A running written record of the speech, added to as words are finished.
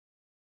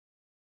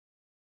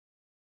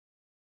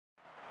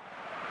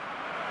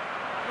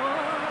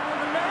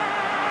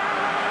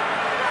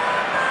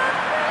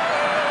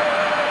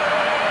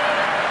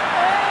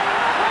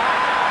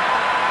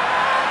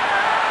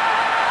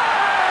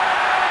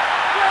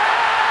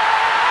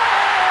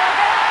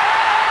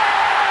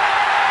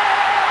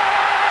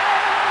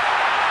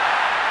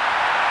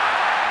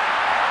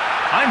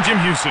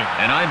Jim Houston.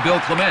 And I'm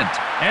Bill Clement.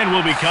 And we'll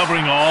be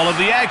covering all of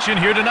the action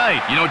here tonight.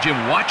 You know, Jim,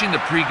 watching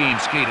the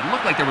pregame skate, it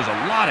looked like there was a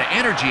lot of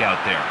energy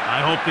out there. I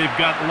hope they've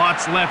got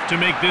lots left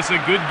to make this a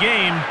good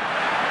game.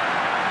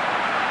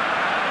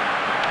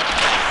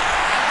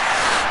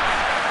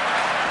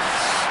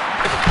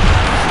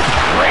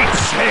 Great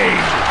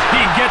save.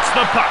 He gets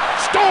the puck.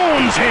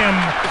 Stones him.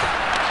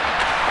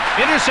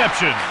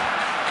 Interception.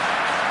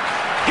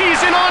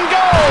 He's in on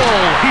goal.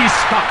 He's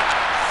stopped.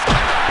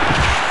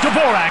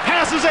 Dvorak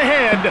passes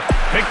ahead.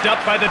 Picked up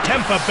by the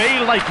Tampa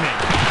Bay Lightning.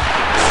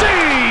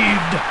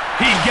 Saved.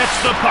 He gets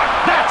the puck.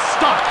 That's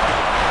stopped.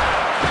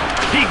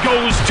 He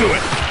goes to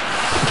it.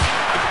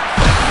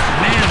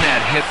 Man,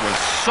 that hit was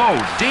so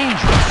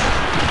dangerous.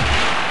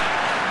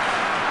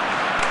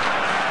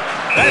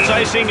 That's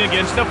icing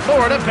against the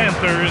Florida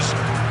Panthers.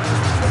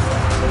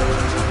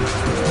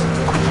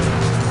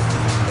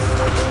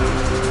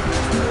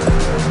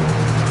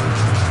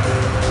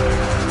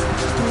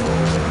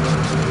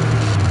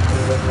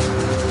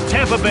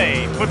 Tampa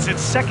Bay puts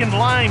its second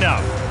line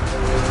out.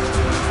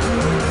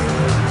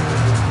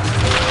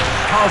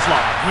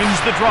 Kozlov wins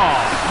the draw.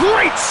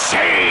 Great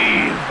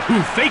save!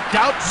 Who faked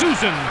out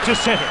Zuzin to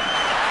center.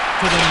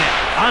 To the net.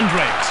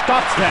 Andre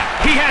stops that.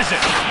 He has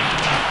it.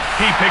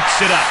 He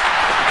picks it up.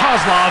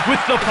 Kozlov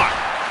with the puck.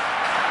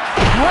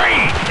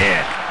 Great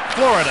hit!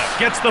 Florida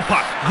gets the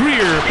puck.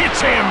 Greer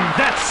hits him.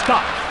 That's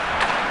stopped.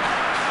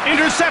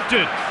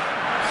 Intercepted.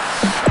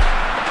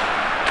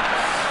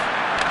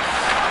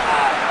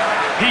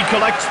 He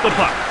collects the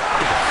puck.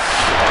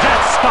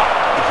 That's stopped.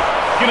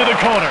 Into the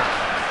corner.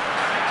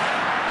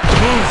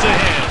 Moves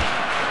ahead.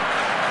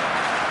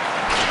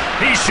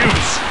 He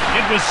shoots.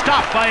 It was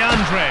stopped by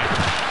Andre.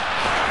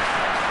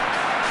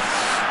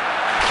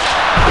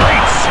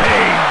 Great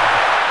save.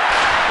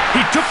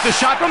 He took the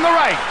shot from the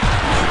right.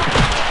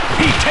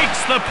 He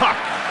takes the puck.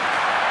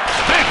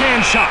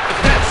 Backhand shot.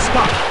 That's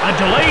stopped. A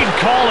delayed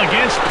call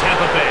against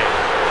Tampa Bay.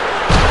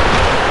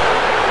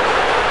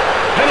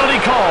 Penalty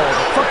called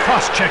for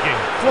cross-checking.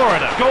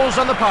 Florida goes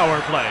on the power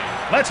play.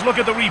 Let's look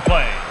at the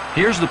replay.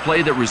 Here's the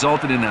play that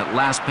resulted in that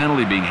last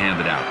penalty being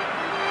handed out.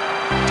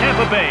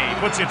 Tampa Bay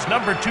puts its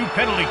number 2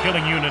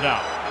 penalty-killing unit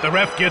out. The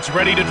ref gets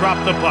ready to drop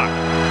the puck.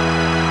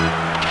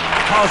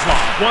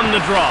 Kozlov won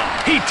the draw.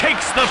 He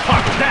takes the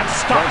puck.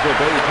 That's stopped. Tampa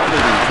Bay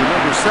penalty to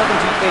number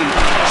 78.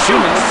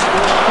 Shoots.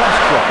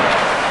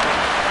 Cross-checking.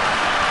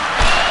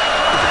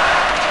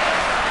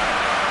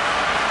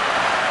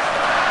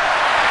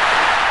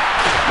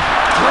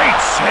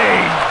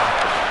 Save.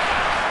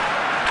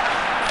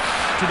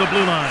 To the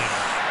blue line.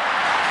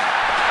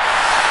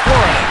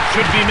 Florida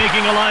should be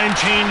making a line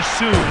change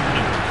soon.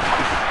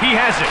 He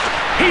has it.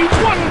 He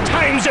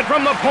one-times it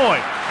from the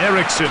point.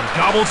 Erickson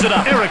gobbles it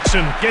up.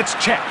 Erickson gets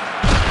checked.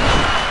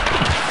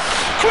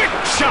 Quick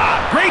shot.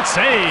 Great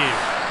save.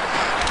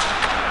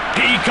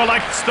 He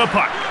collects the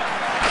puck.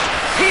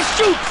 He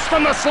shoots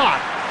from the slot.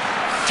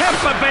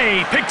 Tampa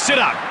Bay picks it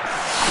up.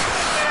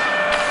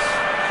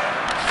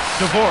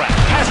 Dvorak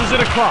passes it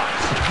across.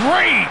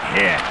 Great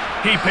hit.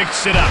 He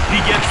picks it up.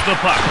 He gets the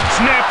puck.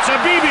 Snaps a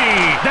BB.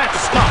 That's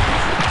stopped.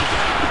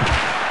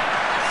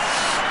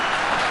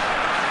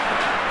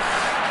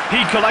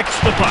 He collects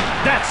the puck.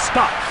 That's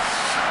stopped.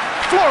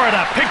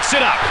 Florida picks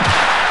it up.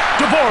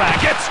 Dvorak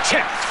gets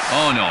checked.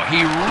 Oh, no.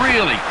 He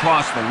really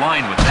crossed the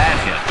line with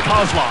that hit.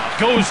 Kozlov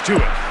goes to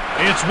it.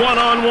 It's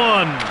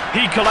one-on-one.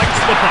 He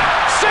collects the puck.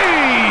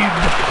 Saved!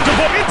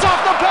 Dvorak, it's off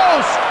the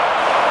post!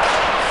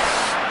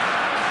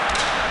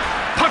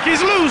 Puck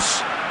is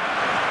loose.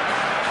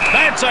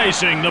 That's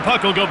icing. The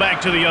puck will go back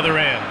to the other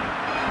end.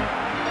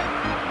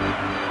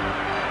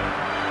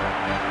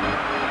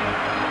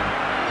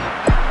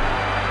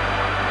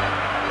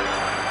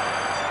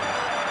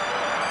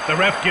 The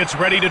ref gets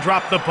ready to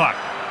drop the puck.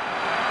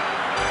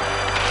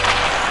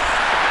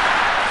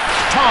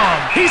 Tom,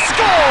 he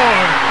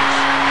scores!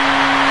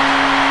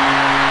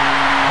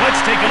 Let's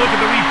take a look at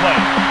the replay.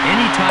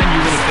 Anytime you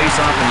win a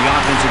face-off in the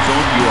offensive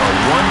zone, you are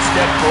one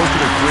step closer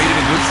to creating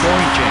a good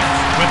scoring chance.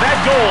 With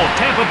that goal,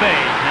 Tampa Bay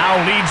now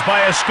leads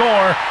by a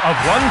score of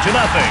 1-0.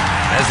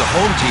 As a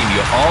home team,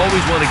 you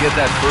always want to get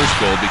that first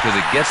goal because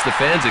it gets the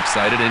fans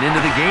excited and into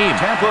the game.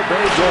 Tampa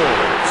Bay goal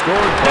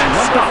scored by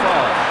number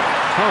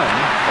 5. Ton,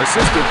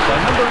 assisted by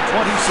number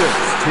 26,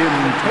 Tim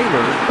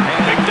Taylor.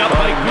 Picked up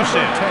by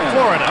Gusev.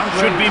 Florida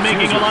should be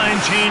making a line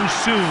change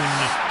soon.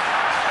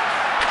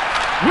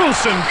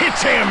 Wilson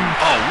hits him.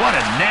 Oh, what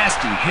a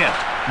nasty hit.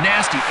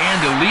 Nasty and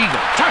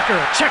illegal.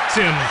 Tucker checks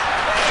him.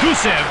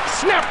 Gusev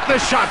snapped the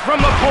shot from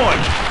the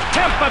point.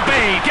 Tampa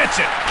Bay gets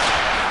it.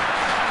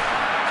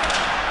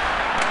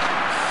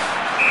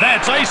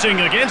 That's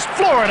icing against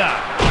Florida.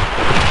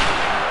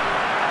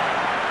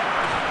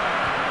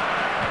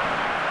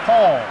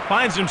 Hall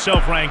finds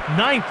himself ranked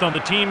 9th on the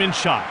team in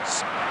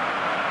shots.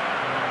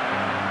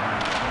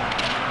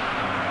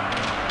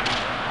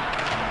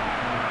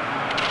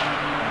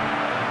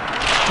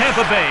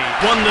 Tampa Bay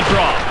won the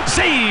draw.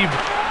 Save!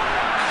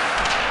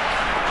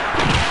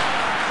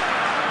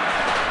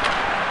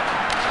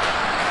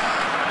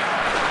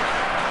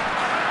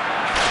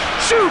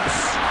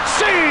 Shoots!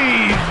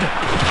 Saved!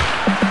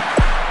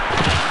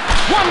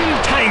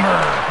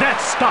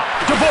 That's stopped.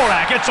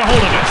 Dvorak gets a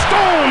hold of it.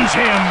 Stones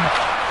him.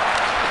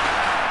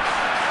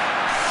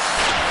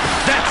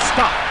 That's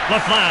stopped.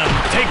 LaFlamme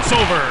takes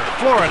over.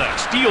 Florida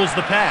steals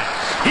the pass.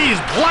 He's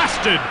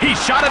blasted. He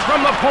shot it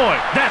from the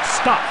point. That's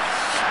stopped.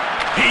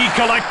 He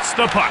collects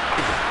the puck.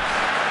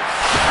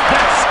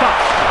 That's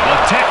stopped. The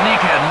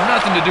technique had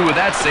nothing to do with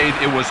that save.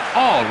 It was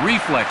all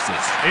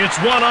reflexes. It's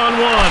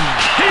one-on-one.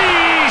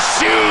 He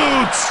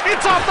shoots.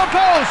 It's off the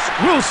post.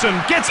 Wilson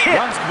gets hit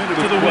Last minute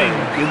to of the play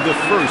wing. in the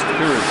first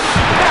period.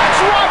 That's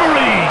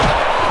robbery.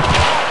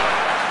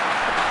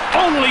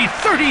 Only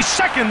 30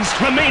 seconds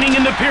remaining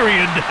in the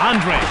period.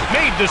 Andre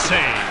made the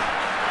save.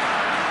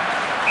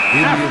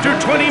 After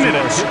 20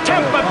 minutes,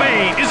 Tampa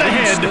Bay is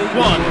ahead 1-0.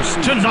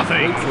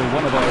 Wait for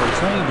one of our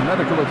trained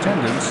medical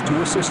attendants to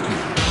assist you.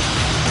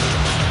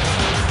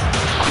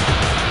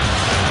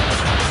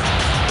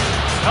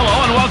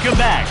 Hello and welcome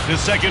back. The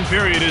second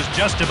period is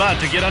just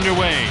about to get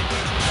underway.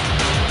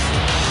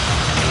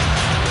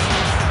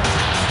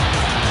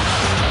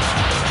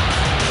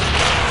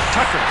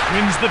 Tucker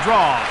wins the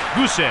draw.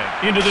 Gusev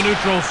into the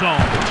neutral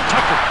zone.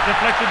 Tucker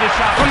deflected the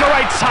shot from the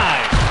right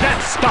side.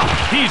 That's stopped.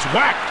 He's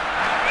whacked.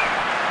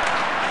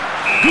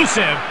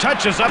 Gusev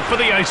touches up for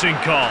the icing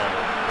call.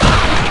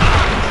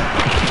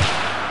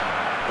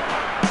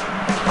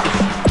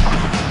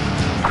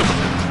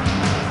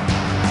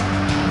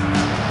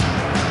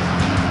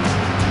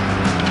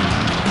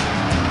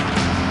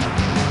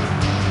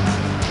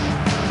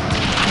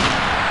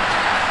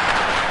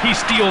 He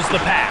steals the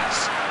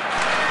pass.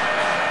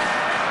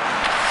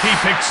 He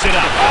picks it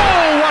up.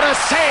 Oh, what a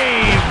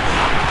save!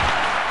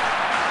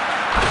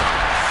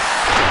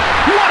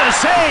 What a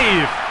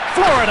save!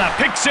 Florida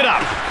picks it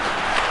up.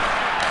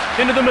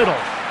 Into the middle.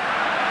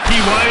 He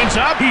winds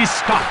up. He's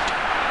stopped.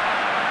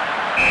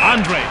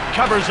 Andre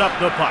covers up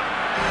the puck.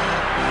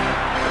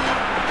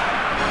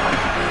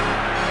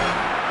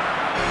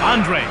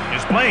 Andre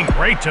is playing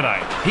great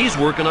tonight. He's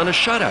working on a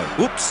shutout.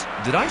 Oops,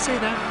 did I say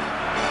that?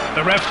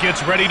 The ref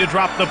gets ready to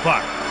drop the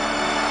puck.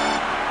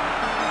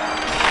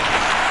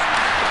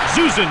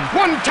 Zuzin,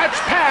 one-touch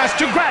pass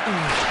to Grattan.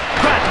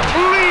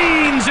 Grattan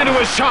leans into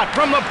a shot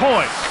from the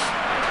point.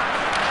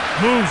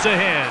 Moves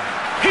ahead.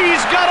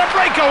 He's got a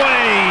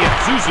breakaway.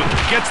 Zuzin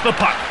gets the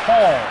puck.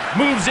 Hall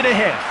moves it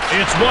ahead.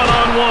 It's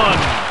one-on-one.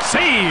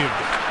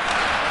 Saved.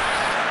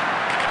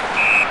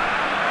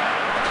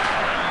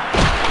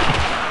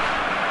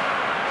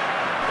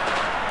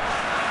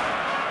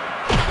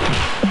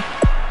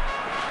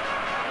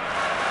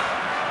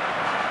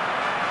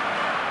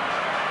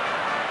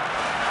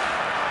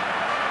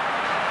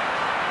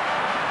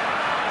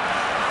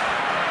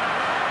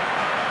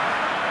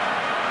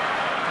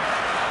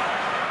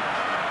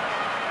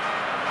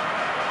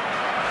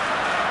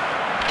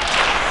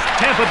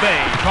 Tampa Bay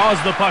draws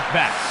the puck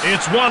back.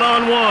 It's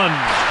one-on-one.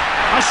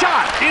 A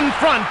shot in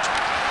front.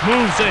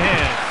 Moves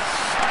ahead.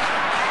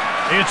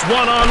 It's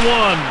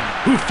one-on-one.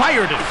 Who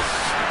fired it?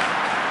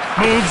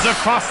 Moves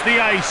across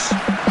the ice.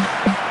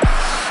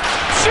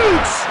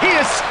 Shoots. He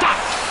is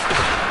stopped.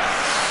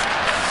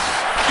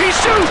 He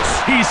shoots.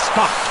 He's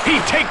stopped. He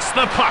takes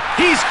the puck.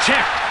 He's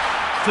checked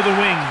to the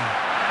wing.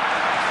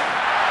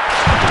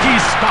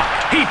 He's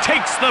stopped. He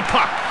takes the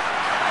puck.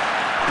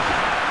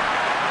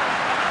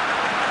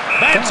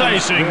 That's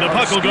icing. The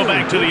puck will go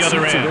back to the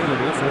other end.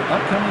 Available for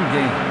upcoming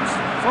games.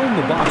 Phone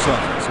the box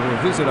office or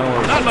visit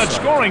our Not much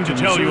website scoring to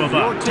tell you reserve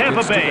your about.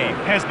 Tampa tickets Bay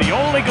today. has the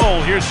only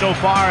goal here so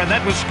far, and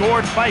that was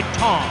scored by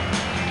Tom.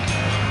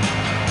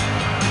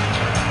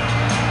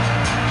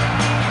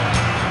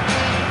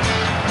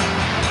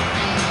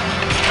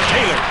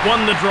 Taylor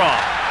won the draw.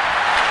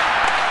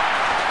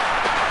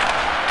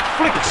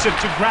 Flicks it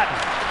to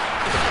Grattan.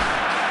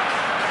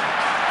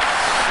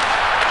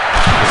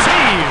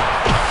 Save!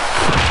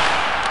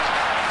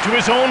 To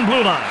his own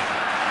blue line.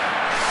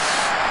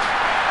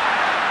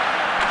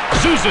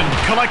 Zuzin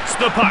collects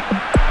the puck.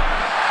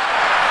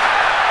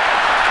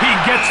 He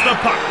gets the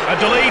puck. A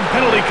delayed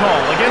penalty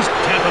call against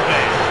Tampa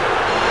Bay.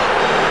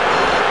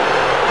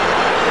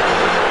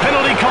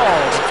 Penalty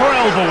called for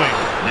elbowing.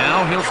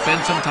 Now he'll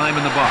spend some time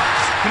in the box.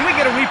 Can we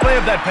get a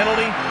replay of that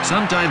penalty?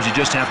 Sometimes you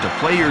just have to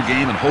play your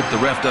game and hope the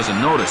ref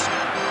doesn't notice.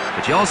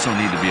 But you also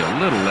need to be a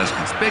little less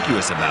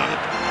conspicuous about it.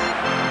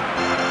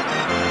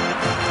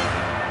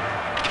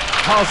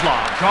 Kozlov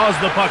draws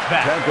the puck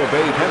back. Tampa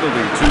Bay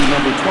penalty to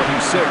number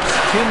 26,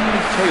 Tim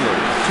Taylor.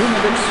 2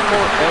 minutes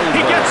for elbow.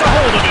 He gets a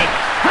hold of it.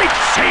 Great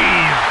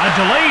save. A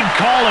delayed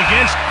call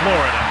against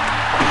Florida.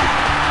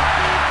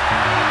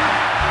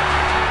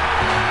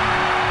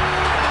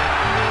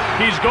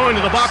 He's going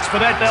to the box for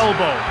that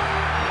elbow.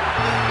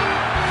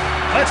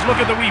 Let's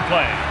look at the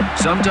replay.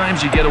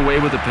 Sometimes you get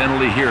away with a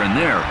penalty here and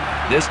there.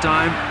 This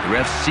time, the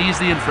ref sees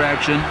the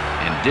infraction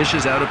and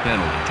dishes out a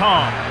penalty.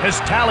 Tom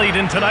has tallied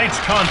in tonight's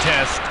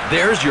contest.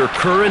 There's your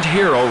current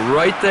hero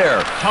right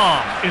there. Tom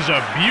is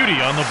a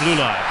beauty on the blue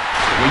line.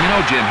 Well, you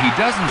know, Jim, he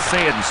doesn't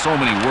say it in so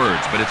many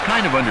words, but it's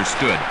kind of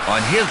understood. On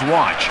his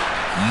watch,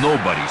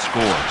 nobody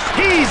scores.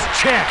 He's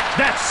checked.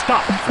 That's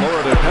stopped.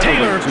 Florida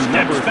Taylor penalty to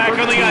steps number back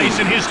on the 13. ice,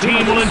 and his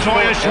team will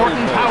enjoy a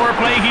shortened power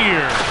play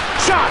here.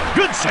 Shot.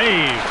 Good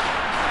save.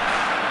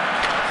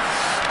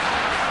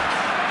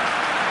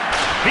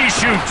 He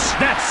shoots.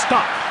 That's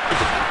stopped.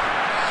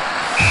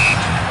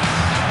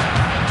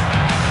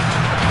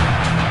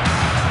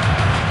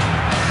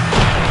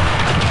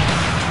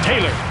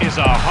 Taylor is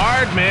a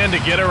hard man to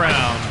get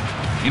around.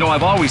 You know,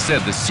 I've always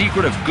said the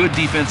secret of good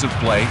defensive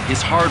play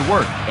is hard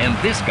work, and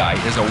this guy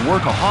is a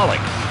workaholic.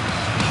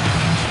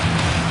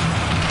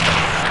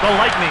 The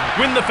Lightning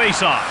win the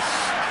faceoff.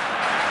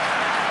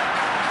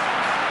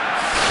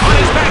 On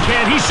his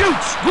backhand, he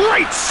shoots.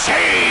 Great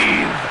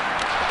save.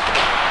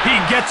 He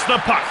gets the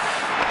puck.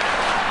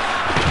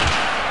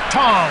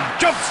 Tom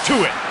jumps to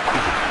it.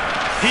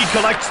 He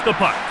collects the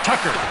puck.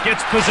 Tucker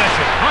gets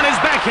possession. On his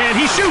backhand,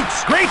 he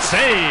shoots. Great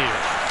save.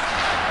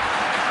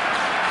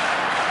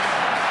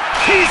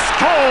 He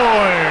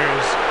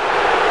scores!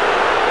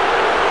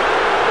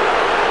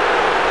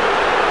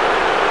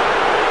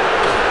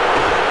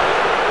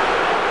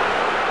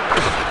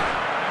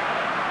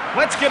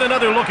 Let's get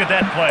another look at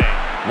that play.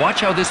 Watch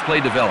how this play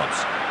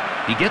develops.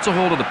 He gets a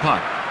hold of the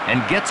puck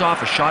and gets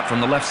off a shot from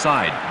the left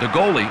side. The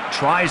goalie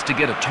tries to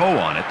get a toe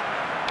on it,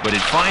 but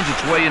it finds its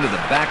way into the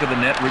back of the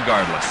net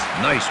regardless.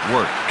 Nice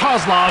work.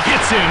 Kozlov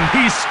hits him.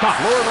 He's stopped.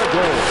 Florida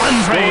goal.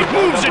 Andre Scored by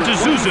moves it number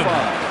to Zuzin.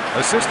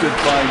 25. Assisted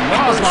by number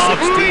Kozlov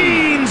 16.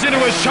 leans into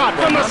a shot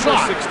from the Number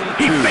slot.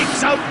 62. He fakes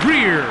out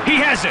Greer. He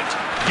has it.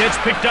 Gets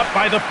picked up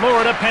by the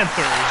Florida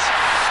Panthers.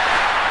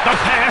 The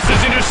pass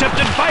is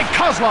intercepted by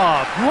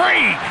Kozlov.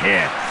 Great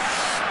hit.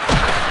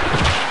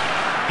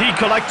 He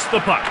collects the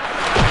puck.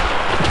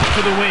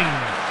 To the wing.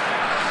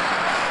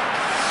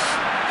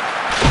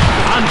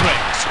 Andre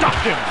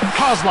stopped him.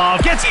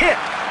 Kozlov gets hit.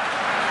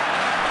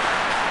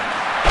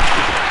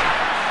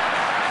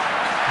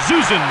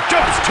 Zuzin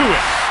jumps to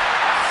it.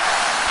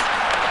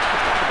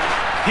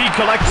 He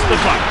collects the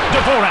puck.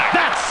 Dvorak.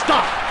 That's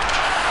stopped.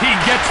 He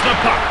gets the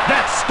puck.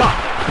 That's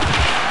stopped.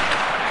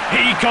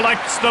 He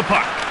collects the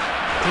puck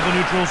to the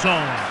neutral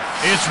zone.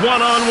 It's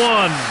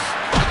one-on-one.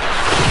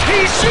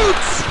 He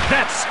shoots.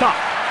 That's stopped.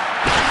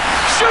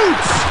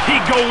 Shoots. He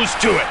goes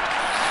to it.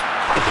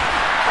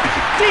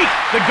 Deep.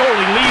 The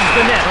goalie leaves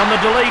the net on the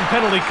delayed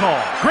penalty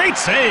call. Great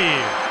save.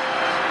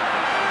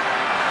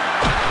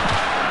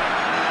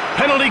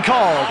 Penalty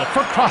called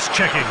for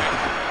cross-checking.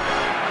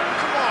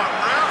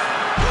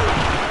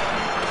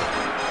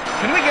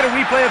 Can we get a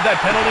replay of that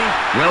penalty?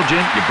 Well,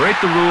 Jim, you break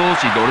the rules,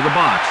 you go to the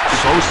box.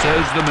 So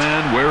says the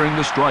man wearing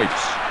the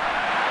stripes.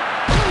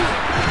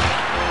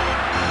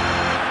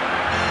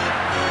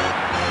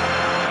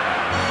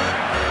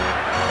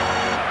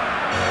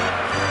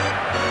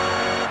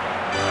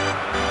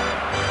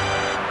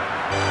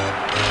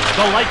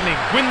 The Lightning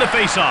win the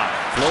faceoff.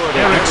 Florida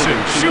Erickson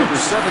penalty to number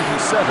shoots.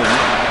 77.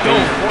 Go,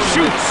 Forward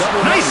shoots.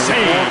 double Nice move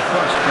save. for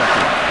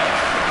cross-checking.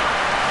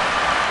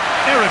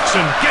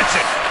 Erickson gets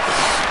it.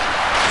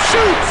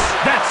 Shoots.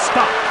 That's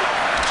stopped.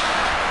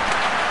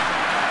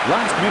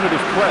 Last minute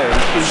of play in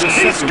the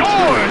He second scores.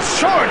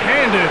 period.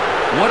 Short-handed.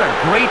 What a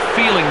great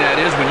feeling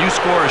that is when you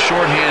score a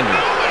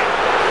shorthander.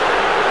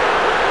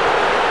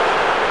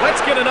 Let's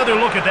get another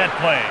look at that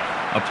play.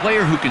 A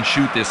player who can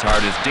shoot this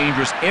hard is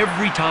dangerous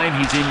every time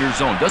he's in your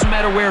zone. Doesn't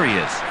matter where he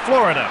is.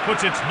 Florida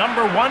puts its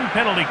 #1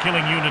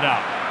 penalty-killing unit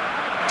out.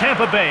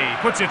 Tampa Bay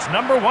puts its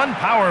 #1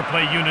 power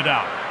play unit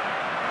out.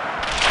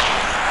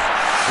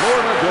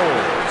 Florida goal.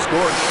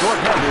 Scored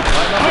shorthanded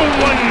by A number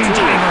 22.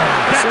 one-timer.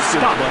 That's Assisted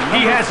stopped. by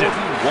He number has it.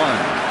 41.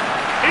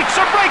 It's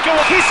a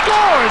breakaway. He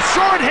scores.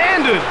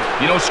 Short-handed.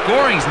 You know,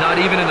 scoring's not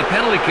even in the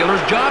penalty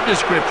killer's job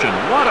description.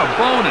 What a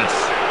bonus.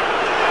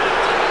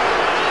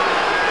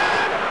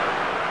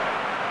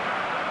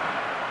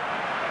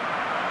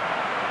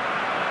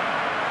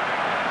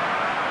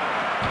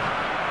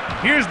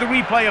 Here's the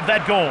replay of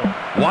that goal.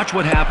 Watch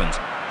what happens.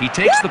 He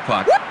takes the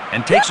puck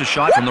and takes a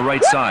shot from the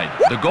right side.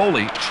 The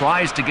goalie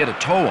tries to get a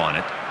toe on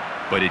it,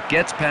 but it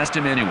gets past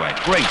him anyway.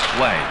 Great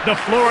play. The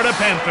Florida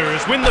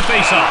Panthers win the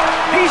faceoff.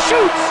 He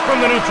shoots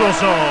from the neutral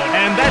zone,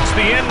 and that's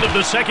the end of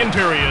the second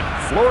period.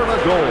 Florida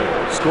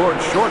goal.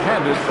 Scored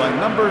shorthanded by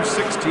number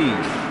 16.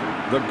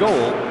 The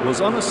goal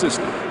was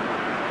unassisted.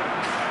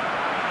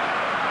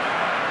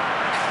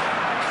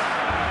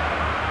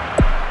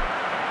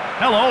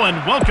 Hello and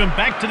welcome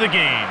back to the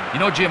game. You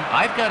know, Jim,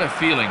 I've got a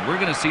feeling we're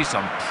going to see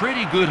some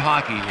pretty good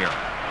hockey here.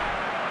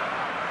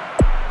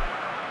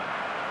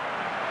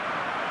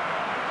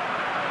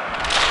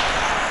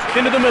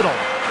 Into the middle.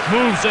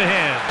 Moves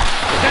ahead.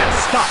 That's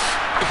stopped.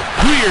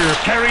 Greer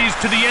carries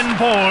to the end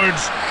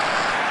boards.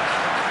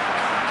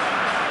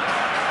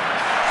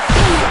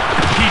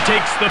 He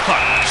takes the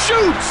puck.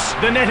 Shoots!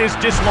 The net is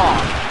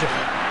dislodged.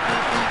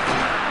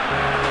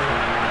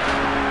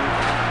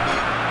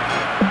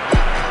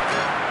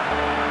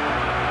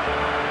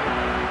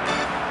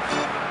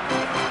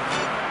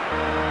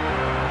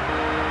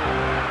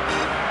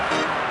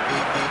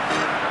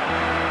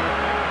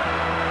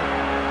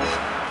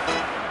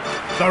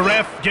 The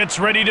ref gets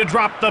ready to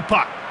drop the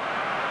puck.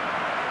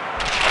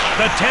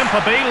 The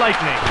Tampa Bay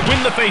Lightning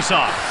win the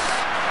faceoff.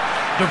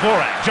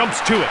 Dvorak jumps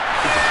to it.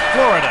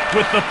 Florida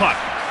with the puck.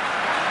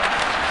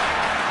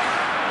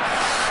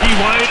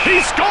 He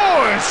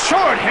scores!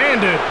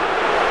 Short-handed.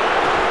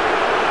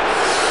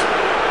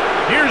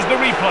 Here's the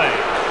replay.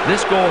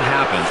 This goal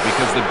happens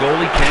because the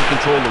goalie can't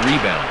control the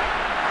rebound.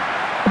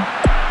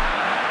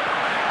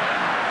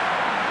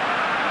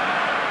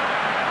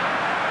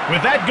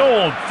 With that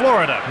goal,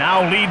 Florida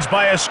now leads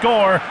by a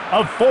score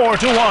of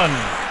 4-1.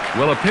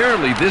 Well,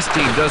 apparently this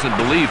team doesn't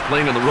believe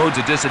playing on the road's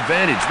a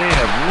disadvantage. They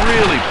have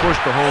really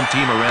pushed the home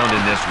team around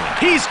in this one.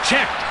 He's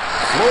checked.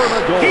 Florida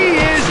goal. He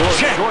is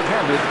checked.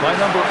 Short-handed by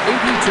number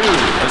 82,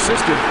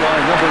 assisted by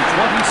number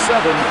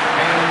 27,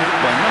 and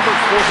by number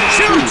 42.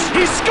 Shoots!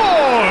 He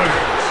scores!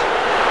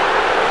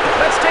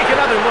 Let's take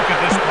another look at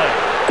this play.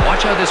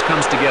 Watch how this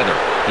comes together.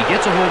 He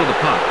gets a hold of the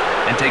puck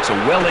and takes a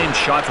well-aimed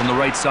shot from the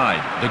right side.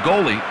 The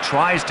goalie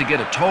tries to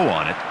get a toe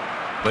on it,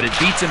 but it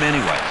beats him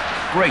anyway.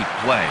 Great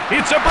play.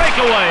 It's a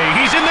breakaway.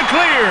 He's in the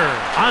clear.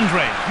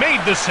 Andre made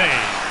the save.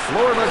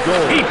 Florida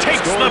goal. He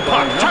takes the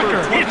puck.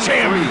 Tucker hits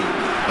him.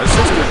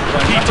 Assisted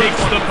by He number takes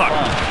the puck.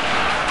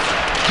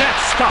 25.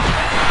 That's stopped.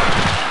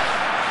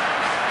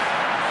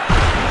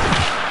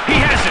 He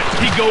has it.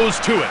 He goes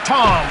to it.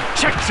 Tom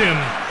checks him.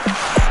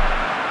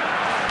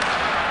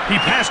 He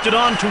passed it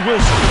on to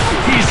Wilson.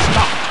 He's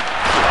stopped.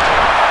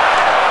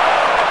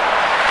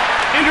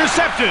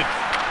 Intercepted.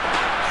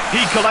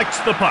 He collects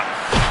the puck.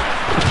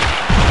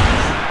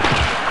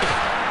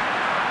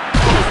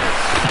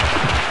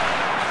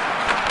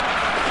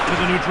 To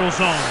the neutral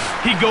zone.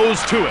 He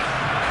goes to it.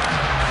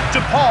 To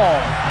Paul.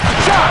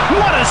 Shot!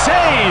 What a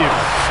save!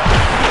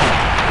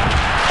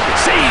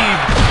 Save!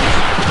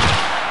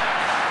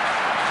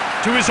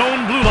 To his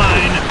own blue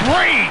line.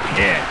 Great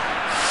hit!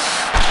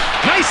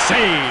 Nice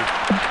save!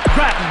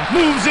 Grattan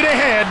moves it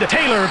ahead.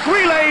 Taylor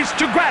relays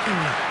to Grattan.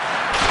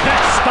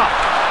 That's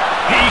stopped.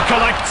 He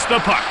collects the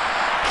puck.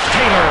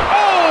 Taylor.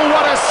 Oh,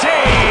 what a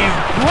save!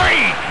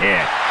 Great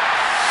hit!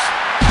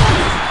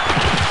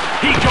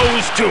 He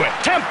goes to it.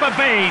 Tampa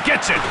Bay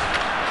gets it.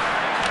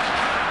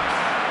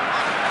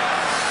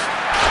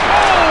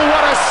 Oh,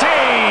 what a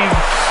save!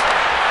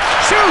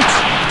 Shoots!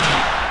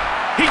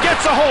 He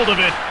gets a hold of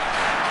it.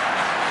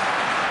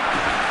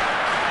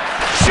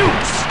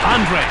 Shoots!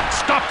 Andre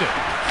stopped it.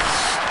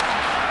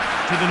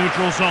 To the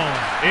neutral zone.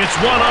 It's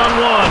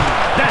one-on-one.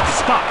 That's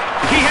stopped.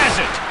 He has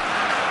it.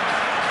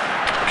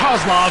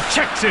 Kozlov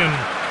checks him.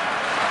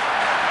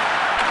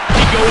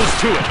 He goes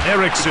to it.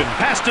 Eriksson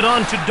passed it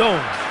on to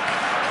Doan.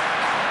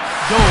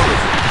 Doan.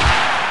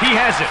 He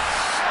has it.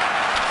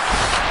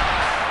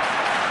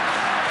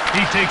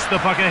 He takes the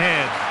puck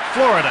ahead.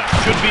 Florida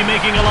should be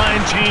making a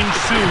line change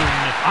soon.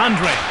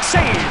 Andre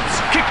saves.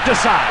 Kicked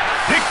aside.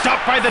 Picked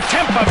up by the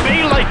Tampa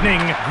Bay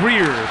Lightning.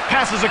 Greer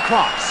passes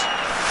across.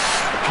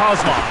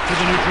 Kozlov to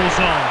the neutral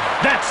zone.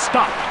 That's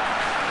stopped.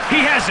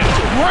 He has it.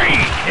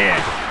 Great hit.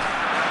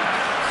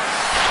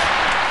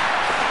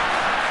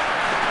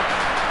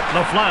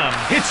 LaFlamme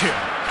hits him.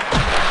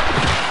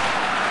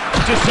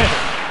 To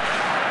center.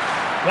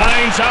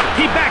 Winds up.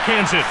 He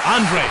backhands it.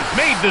 Andre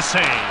made the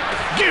save.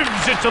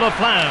 Gives it to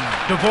LaFlamme.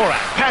 Dvorak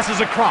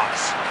passes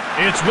across.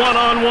 It's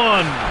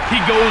one-on-one. He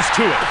goes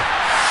to it.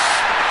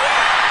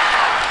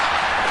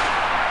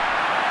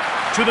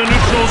 To the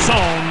neutral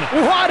zone.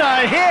 What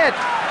a hit!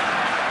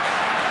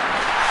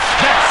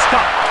 That's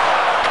stopped.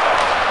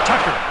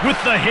 Tucker with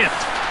the hit.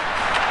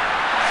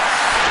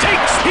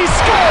 Takes. He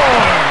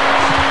scores!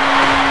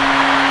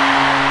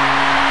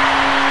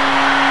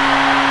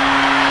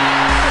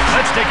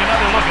 Let's take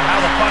another look at how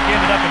the puck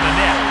ended up in the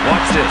net.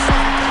 Watch this.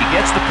 He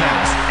gets the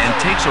pass and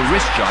takes a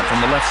wrist shot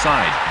from the left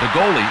side. The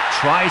goalie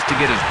tries to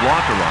get his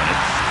blocker on it,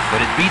 but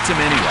it beats him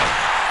anyway.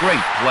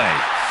 Great play.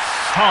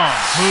 Tom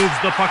moves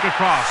the puck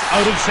across,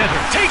 out of center.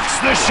 Takes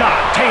the shot.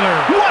 Taylor,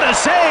 what a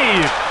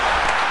save!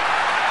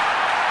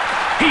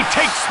 He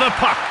takes the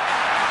puck.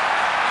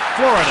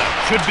 Florida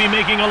should be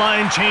making a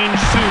line change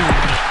soon.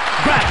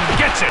 Grattan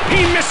gets it.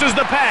 He misses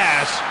the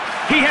pass.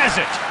 He has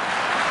it.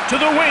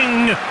 To the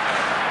wing.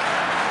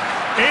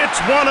 It's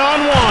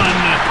one-on-one.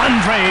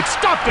 Andre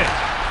stopped it.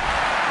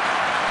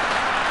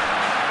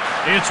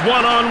 It's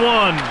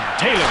one-on-one.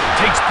 Taylor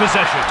takes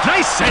possession.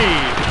 Nice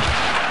save.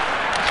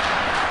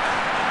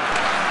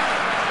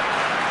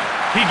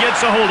 He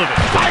gets a hold of it.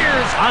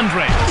 Fires.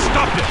 Andre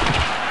stopped it.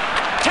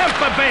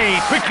 Tampa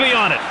Bay quickly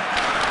on it.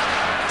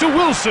 To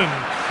Wilson.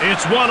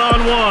 It's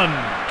one-on-one.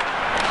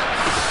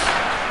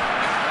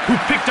 Who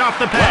picked off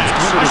the pass.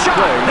 A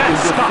shot.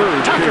 That's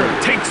stopped. Tucker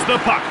takes the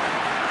puck.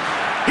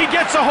 He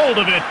gets a hold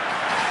of it.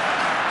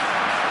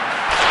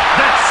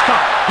 That's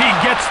stopped. He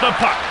gets the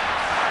puck.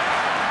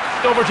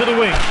 Over to the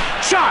wing.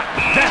 Shot.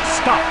 That's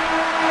stopped.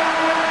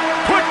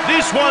 Put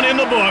this one in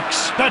the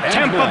books. The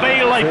Tampa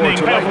Bay Lightning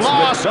have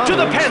lost to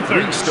the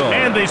Panthers.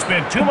 And they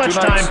spent too much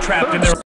time trapped in their